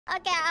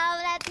Okay,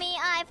 let me.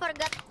 I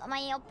forgot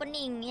my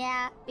opening.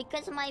 Yeah,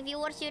 because my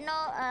viewers, you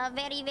know,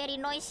 very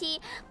noisy.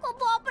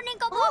 Kobo opening.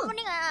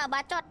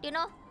 Bacot, you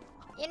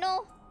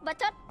know,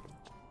 bacot.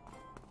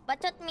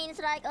 Bacot means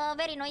like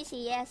very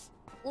noisy. Yes.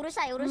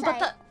 Urusai.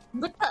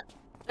 Betul.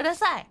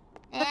 Urusai.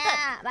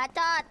 Yeah,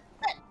 bacot.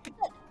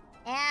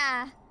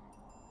 Yeah.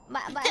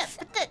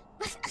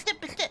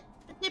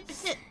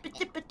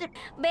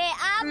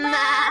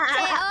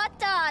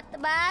 B-A-B-C-O-cot.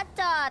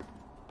 Bacot.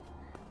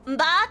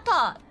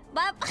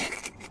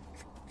 Batot.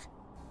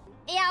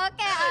 Yeah,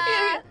 okay.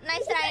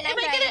 Nice try.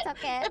 It's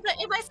okay.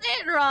 If I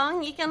say it wrong,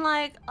 you can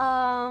like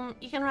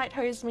you can write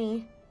 "hers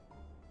me."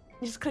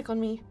 Just click on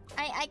me.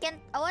 I can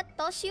what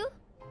toss you?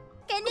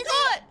 Can you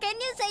Tot.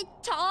 say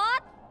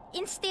tot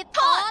instead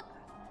Tot. tot?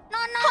 No,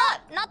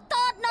 Tot. not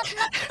tot, not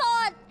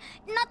tot,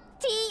 not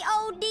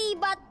TOD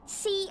but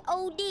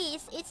COD.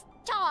 It's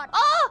tot.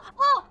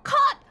 Oh,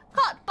 caught,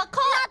 but caught.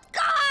 Not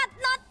caught,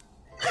 not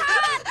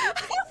caught.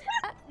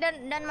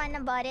 Don't mind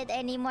about it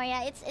anymore.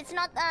 Yeah, it's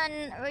not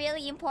a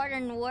really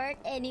important word,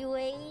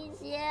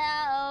 anyways.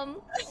 Yeah.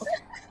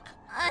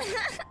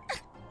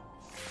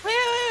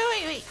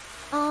 Wait.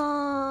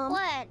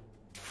 What?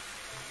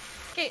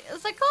 Okay,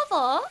 it's like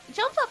Kobo,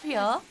 jump up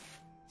here.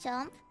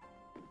 Jump?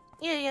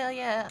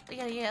 Yeah.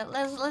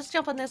 Let's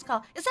jump on this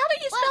car. Is that how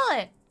you spell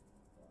it?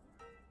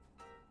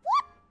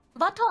 What?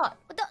 Batot.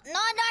 No.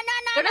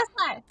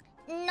 Urusai.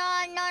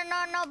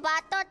 No,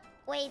 Batot.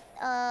 Wait,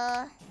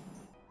 oh,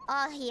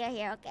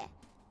 here, okay.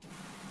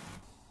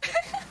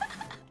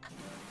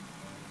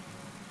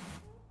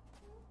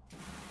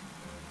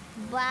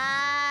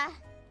 Ba.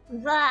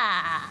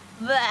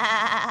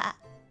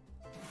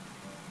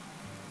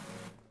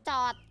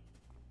 Tot.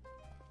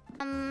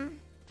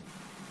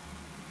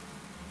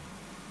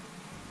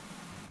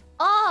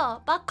 Oh,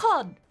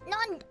 bakod. No.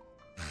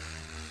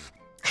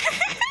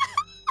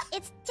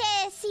 It's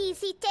C.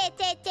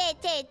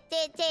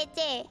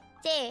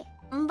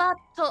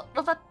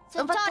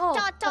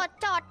 Batot. Tot.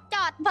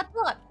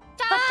 Batot.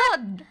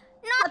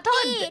 Not T.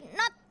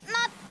 Not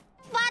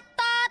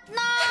Batot.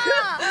 No.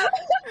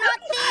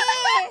 Not T.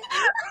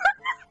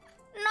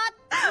 Not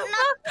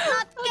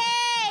K.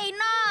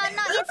 No.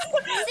 It's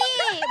C.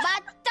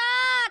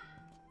 Batot.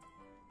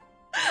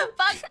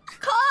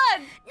 Bakod.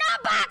 No,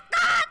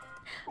 Batot.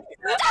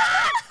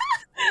 Tot.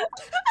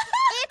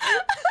 It's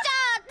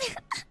tot.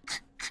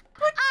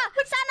 Oh,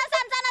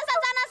 Sana-san.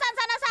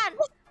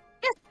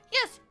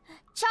 Yes.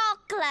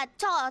 Chocolate,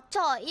 cho.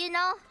 You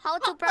know how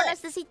to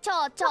pronounce the C?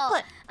 Cho.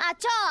 Chocolate.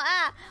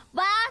 Chocolate.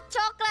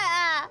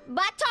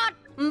 Bachot.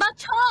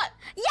 Bachot.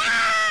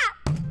 Yeah.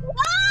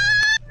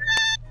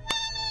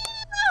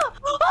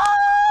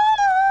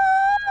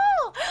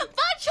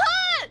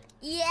 Bachot.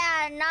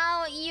 Yeah.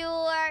 Now you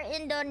are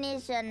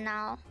Indonesian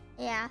now.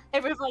 Yeah.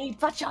 Everybody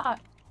bachot.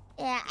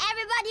 Yeah.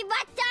 Everybody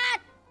bachot.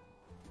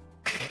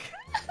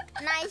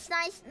 Nice,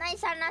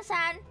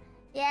 Sana-san.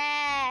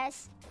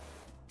 Yes.